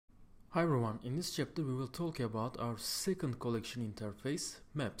Hi everyone, in this chapter we will talk about our second collection interface,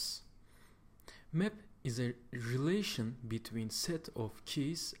 maps. Map is a relation between set of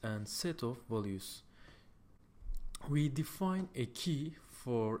keys and set of values. We define a key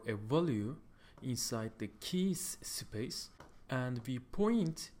for a value inside the keys space and we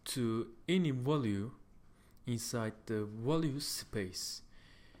point to any value inside the values space.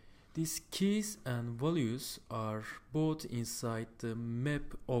 These keys and values are both inside the map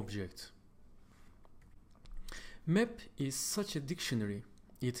object. Map is such a dictionary.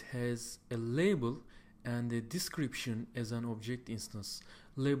 It has a label and a description as an object instance.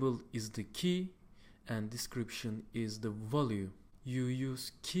 Label is the key and description is the value. You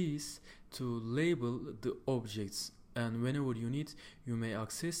use keys to label the objects, and whenever you need, you may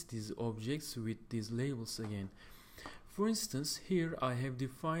access these objects with these labels again. For instance, here I have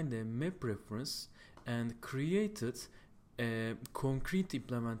defined a map reference and created a concrete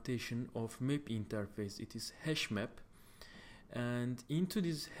implementation of map interface. It is hash map, and into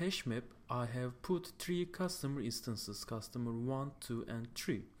this hash map I have put 3 customer instances, customer 1, 2 and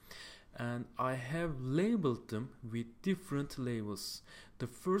 3, and I have labeled them with different labels. The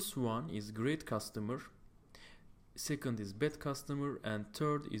first one is great customer, second is bad customer, and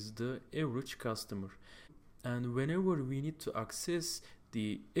third is the average customer. And whenever we need to access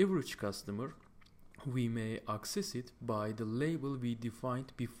the average customer, we may access it by the label we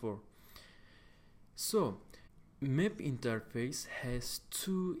defined before. So, map interface has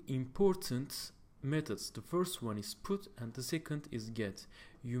 2 important methods. The first one is put and the second is get.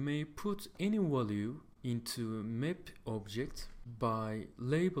 You may put any value into map object by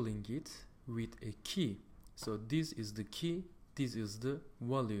labeling it with a key. So this is the key, this is the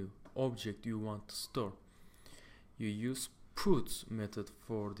value object you want to store. You use put method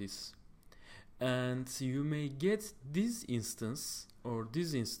for this, and you may get this instance or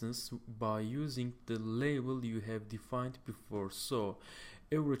this instance by using the label you have defined before. So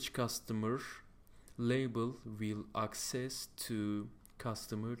average customer label will access to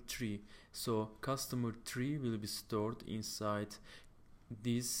customer 3, so customer 3 will be stored inside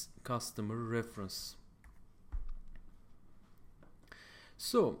this customer reference.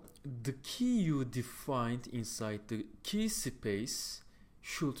 So the key you defined inside the key space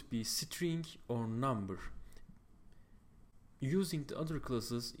should be string or number. Using the other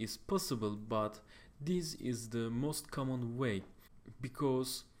classes is possible, but this is the most common way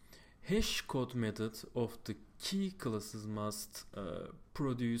because hash code method of the key classes must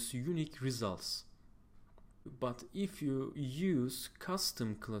produce unique results. But if you use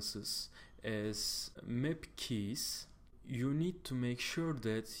custom classes as map keys, you need to make sure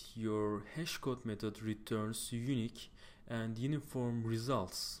that your hash code method returns unique and uniform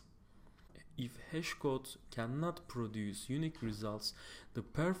results. If hash code cannot produce unique results, the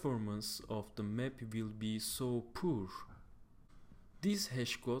performance of the map will be so poor. This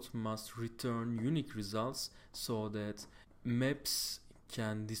hash code must return unique results so that maps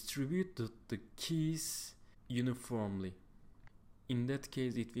can distribute the keys uniformly. In that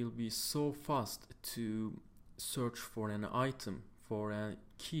case, it will be so fast to search for an item, for a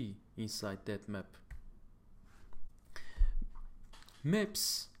key inside that map.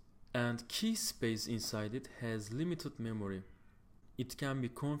 Maps and key space inside it has limited memory. It can be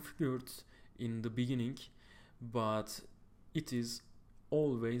configured in the beginning, but it is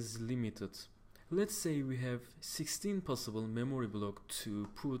always limited. Let's say we have 16 possible memory blocks to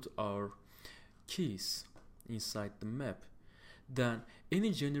put our keys inside the map. Then any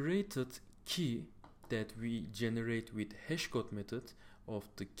generated key that we generate with hashcode method of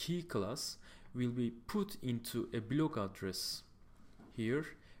the key class will be put into a block address here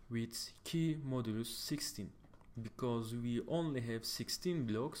with key modulus 16, because we only have 16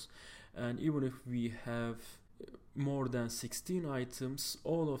 blocks, and even if we have more than 16 items,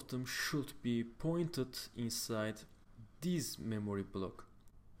 all of them should be pointed inside this memory block.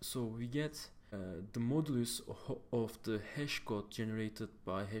 So we get the modulus of the hash code generated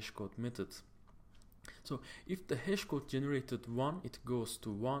by hashcode method. So if the hash code generated 1, it goes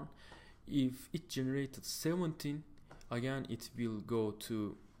to 1. If it generated 17, again it will go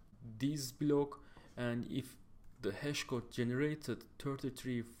to this block, and if the hash code generated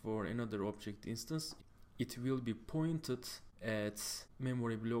 33 for another object instance, it will be pointed at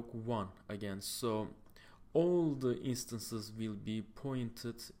memory block 1 again. So all the instances will be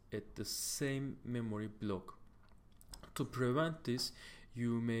pointed at the same memory block. To prevent this,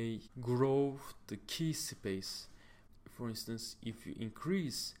 you may grow the key space. For instance, if you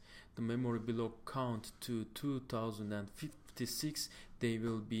increase the memory block count to 2056, they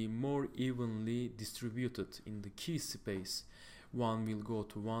will be more evenly distributed in the key space. 1 will go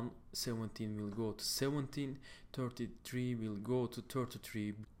to 1, 17 will go to 17, 33 will go to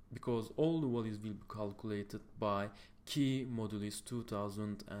 33, because all the values will be calculated by key modulus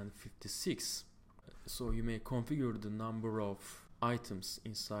 2056. So you may configure the number of items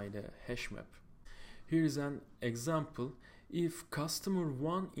inside a hash map. Here is an example. If customer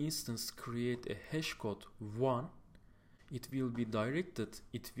 1 instance create a hash code 1, it will be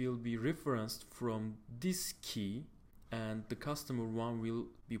referenced from this key, and the customer 1 will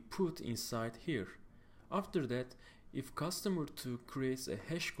be put inside here. After that, if customer 2 creates a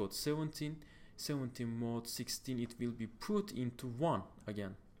hash code 17 mod 16, it will be put into 1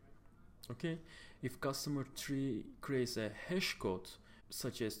 again. Okay, if customer 3 creates a hash code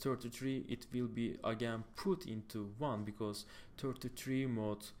such as 33, it will be again put into 1, because 33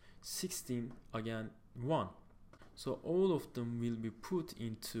 mod 16 again 1. So all of them will be put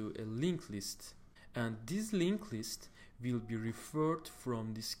into a linked list, and this linked list will be referred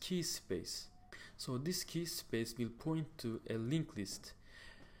from this key space. So this key space will point to a linked list.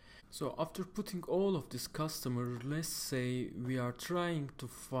 So after putting all of this customer, let's say we are trying to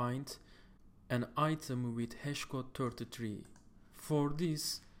find an item with hash code 33. For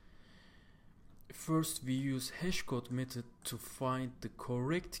this, first we use hashcode method to find the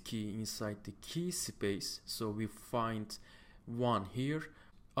correct key inside the key space. So we find 1 here.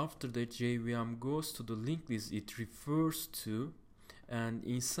 After that, JVM goes to the linked list it refers to, and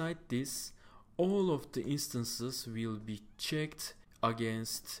inside this, all of the instances will be checked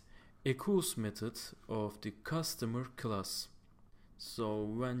against equals method of the customer class. So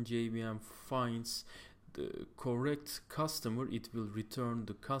when JVM finds the correct customer, it will return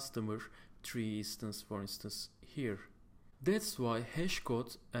the customer 3 instance, for instance, here. That's why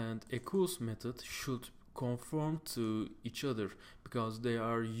hashcode and equals method should conform to each other, because they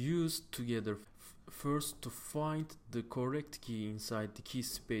are used together. First, to find the correct key inside the key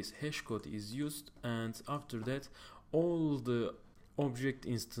space, hashcode is used, and after that, all the object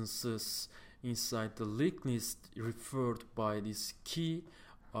instances inside the linked list referred by this key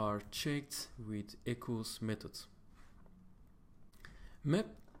are checked with equals method. Map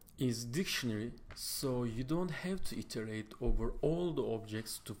is dictionary, so you don't have to iterate over all the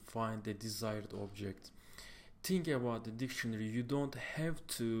objects to find the desired object. Think about the dictionary. You don't have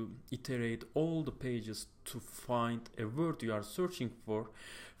to iterate all the pages to find a word you are searching for.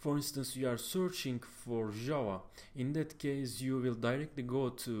 For instance, you are searching for Java. In that case, you will directly go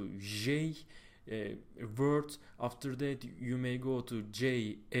to J word. After that, you may go to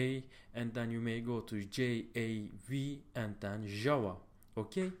JA, and then you may go to JAV, and then Java.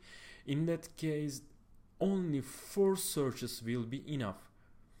 Okay? In that case, only 4 searches will be enough.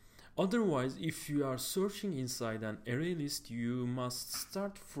 Otherwise, if you are searching inside an array list, you must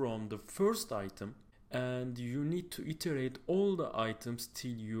start from the first item, and you need to iterate all the items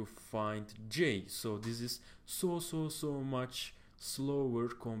till you find J. So this is so much slower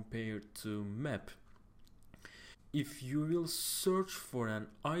compared to map. If you will search for an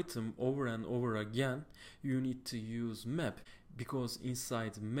item over and over again, you need to use map, because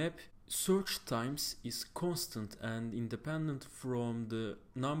inside map, search times is constant and independent from the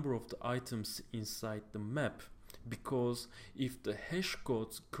number of the items inside the map. Because if the hash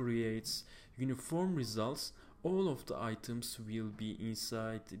code creates uniform results, all of the items will be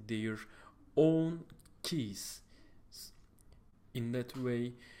inside their own keys. In that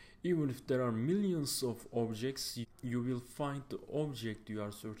way, even if there are millions of objects, you will find the object you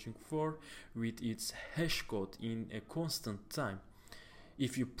are searching for with its hash code in a constant time.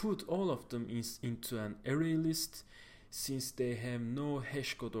 If you put all of them into an array list, since they have no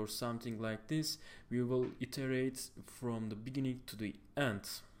hash code or something like this, we will iterate from the beginning to the end.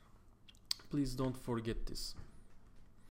 Please don't forget this.